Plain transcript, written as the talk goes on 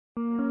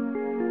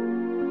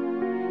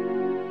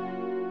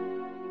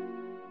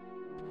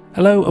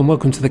Hello and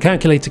welcome to the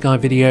calculator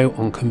guide video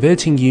on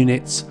converting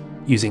units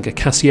using a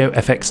Casio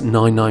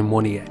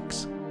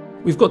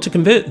fx-991EX. We've got to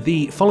convert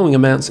the following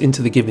amounts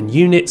into the given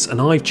units,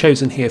 and I've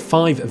chosen here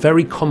 5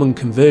 very common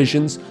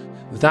conversions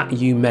that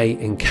you may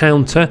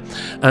encounter,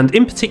 and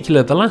in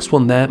particular the last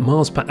one there,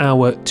 miles per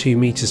hour to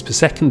meters per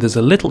second. There's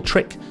a little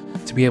trick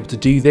to be able to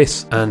do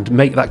this and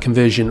make that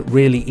conversion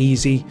really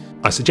easy.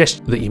 I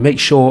suggest that you make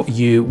sure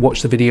you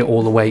watch the video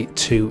all the way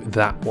to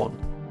that one.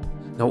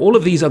 Now all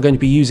of these are going to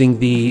be using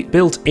the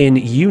built-in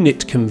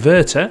unit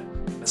converter.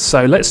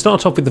 So let's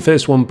start off with the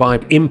first one by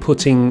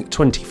inputting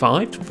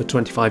 25 for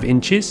 25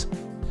 inches.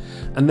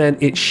 And then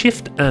it's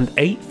Shift and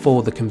 8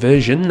 for the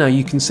conversion. Now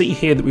you can see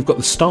here that we've got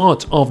the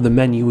start of the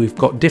menu. We've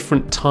got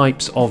different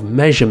types of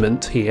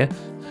measurement here,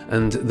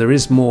 and there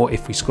is more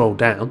if we scroll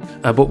down.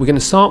 But we're going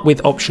to start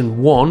with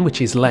option 1,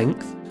 which is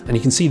length. And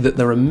you can see that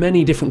there are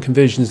many different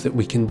conversions that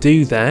we can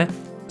do there.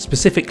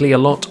 Specifically a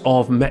lot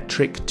of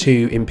metric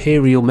to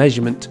imperial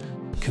measurement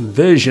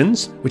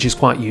conversions, which is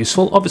quite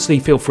useful. Obviously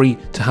feel free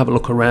to have a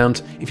look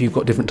around if you've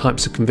got different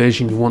types of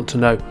conversion, you want to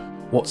know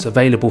what's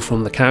available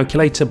from the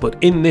calculator. But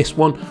in this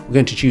one we're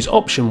going to choose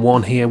option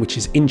 1 here, which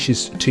is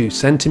inches to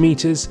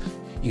centimeters.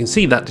 You can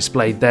see that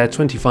displayed there,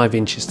 25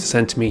 inches to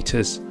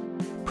centimeters.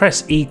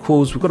 Press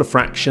equals, we've got a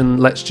fraction,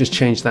 let's just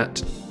change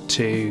that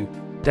to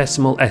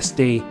decimal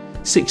SD,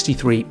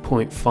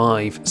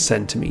 63.5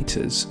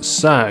 centimeters.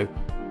 So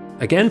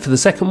again, for the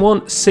second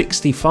one,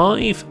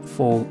 65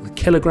 for the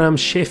kilograms,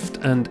 Shift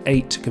and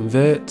 8 to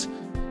convert.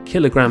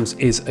 Kilograms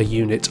is a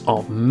unit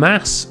of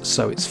mass,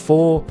 so it's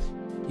 4.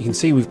 You can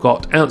see we've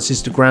got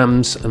ounces to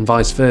grams and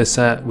vice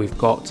versa. We've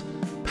got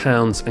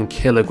pounds and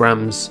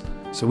kilograms.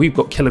 So we've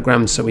got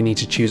kilograms, so we need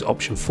to choose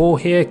option 4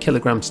 here,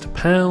 kilograms to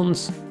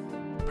pounds.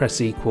 Press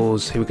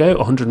equals, here we go,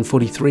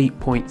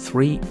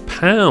 143.3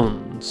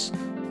 pounds.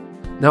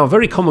 Now a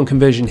very common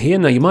conversion here,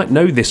 now you might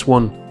know this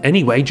one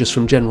anyway just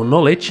from general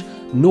knowledge,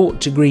 0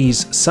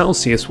 degrees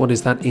Celsius, what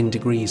is that in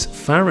degrees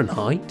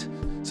Fahrenheit?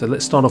 So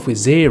let's start off with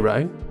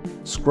 0,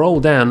 scroll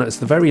down, as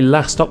the very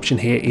last option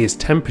here is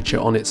temperature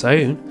on its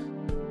own,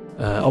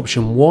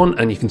 option 1,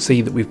 and you can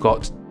see that we've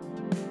got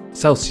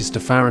Celsius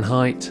to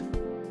Fahrenheit,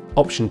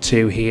 option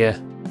 2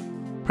 here,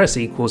 press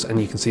equals,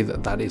 and you can see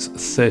that that is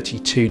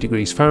 32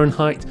 degrees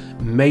Fahrenheit.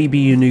 Maybe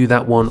you knew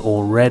that one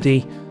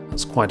already.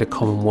 That's quite a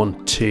common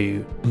one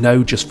to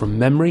know just from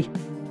memory.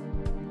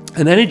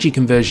 An energy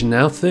conversion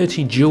now,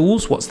 30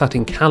 joules, what's that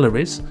in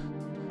calories?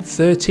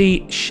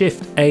 30,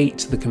 Shift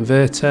 8, the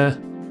converter,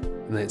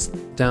 and then it's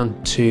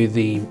down to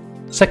the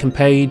second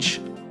page,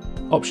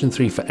 option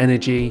 3 for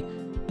energy.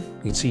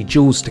 You can see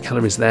joules to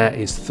calories there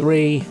is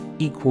 3,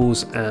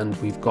 equals, and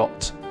we've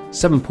got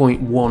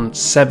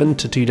 7.17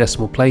 to 2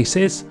 decimal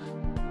places.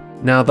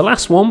 Now the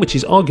last one, which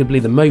is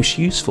arguably the most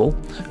useful,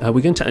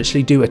 we're going to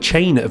actually do a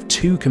chain of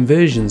 2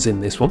 conversions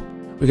in this one.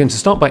 We're going to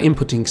start by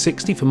inputting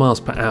 60 for miles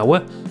per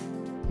hour.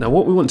 Now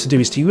what we want to do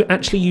is to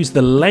actually use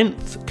the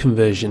length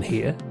conversion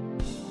here.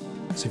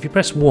 So if you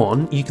press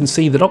 1, you can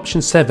see that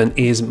option 7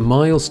 is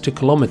miles to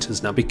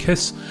kilometers. Now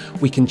because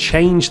we can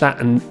change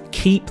that and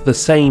keep the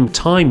same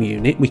time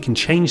unit, we can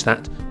change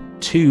that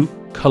to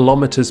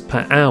kilometers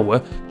per hour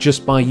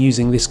just by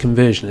using this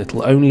conversion.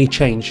 It'll only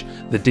change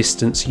the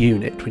distance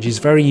unit, which is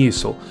very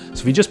useful. So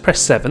if we just press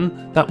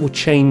 7, that will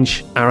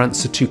change our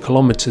answer to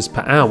kilometers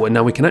per hour.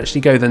 Now we can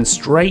actually go then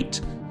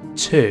straight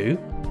to,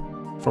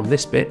 from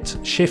this bit,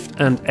 Shift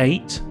and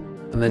 8,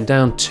 and then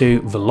down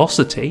to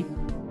velocity.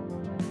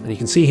 And you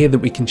can see here that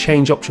we can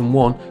change option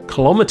 1,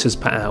 kilometers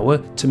per hour,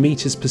 to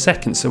meters per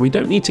second. So we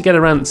don't need to get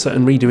our answer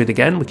and redo it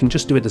again. We can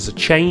just do it as a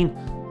chain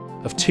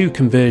of 2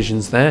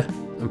 conversions there,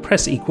 and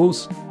press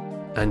equals,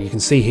 and you can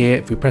see here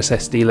if we press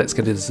SD, let's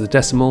get it as a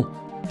decimal,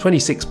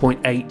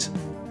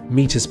 26.8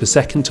 meters per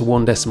second to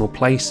 1 decimal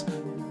place.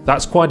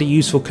 That's quite a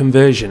useful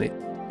conversion.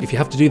 If you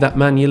have to do that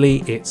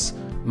manually, it's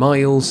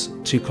miles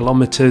to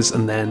kilometers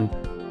and then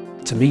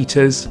to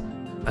meters,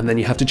 and then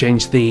you have to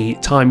change the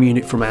time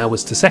unit from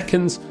hours to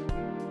seconds.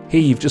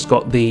 Here you've just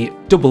got the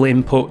double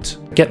input,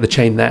 get the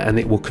chain there, and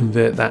it will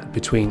convert that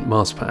between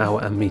miles per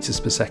hour and meters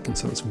per second.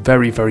 So that's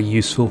very, very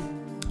useful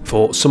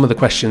for some of the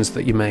questions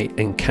that you may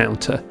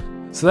encounter.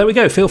 So there we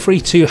go, feel free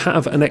to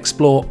have an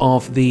explore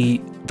of the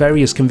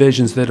various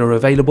conversions that are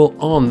available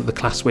on the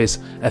Classwiz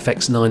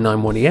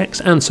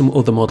fx-991EX and some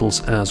other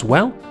models as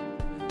well.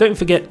 Don't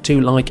forget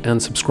to like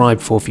and subscribe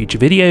for future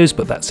videos,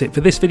 but that's it for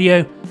this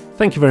video.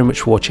 Thank you very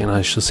much for watching, and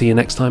I shall see you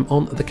next time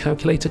on the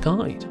Calculator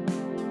Guide.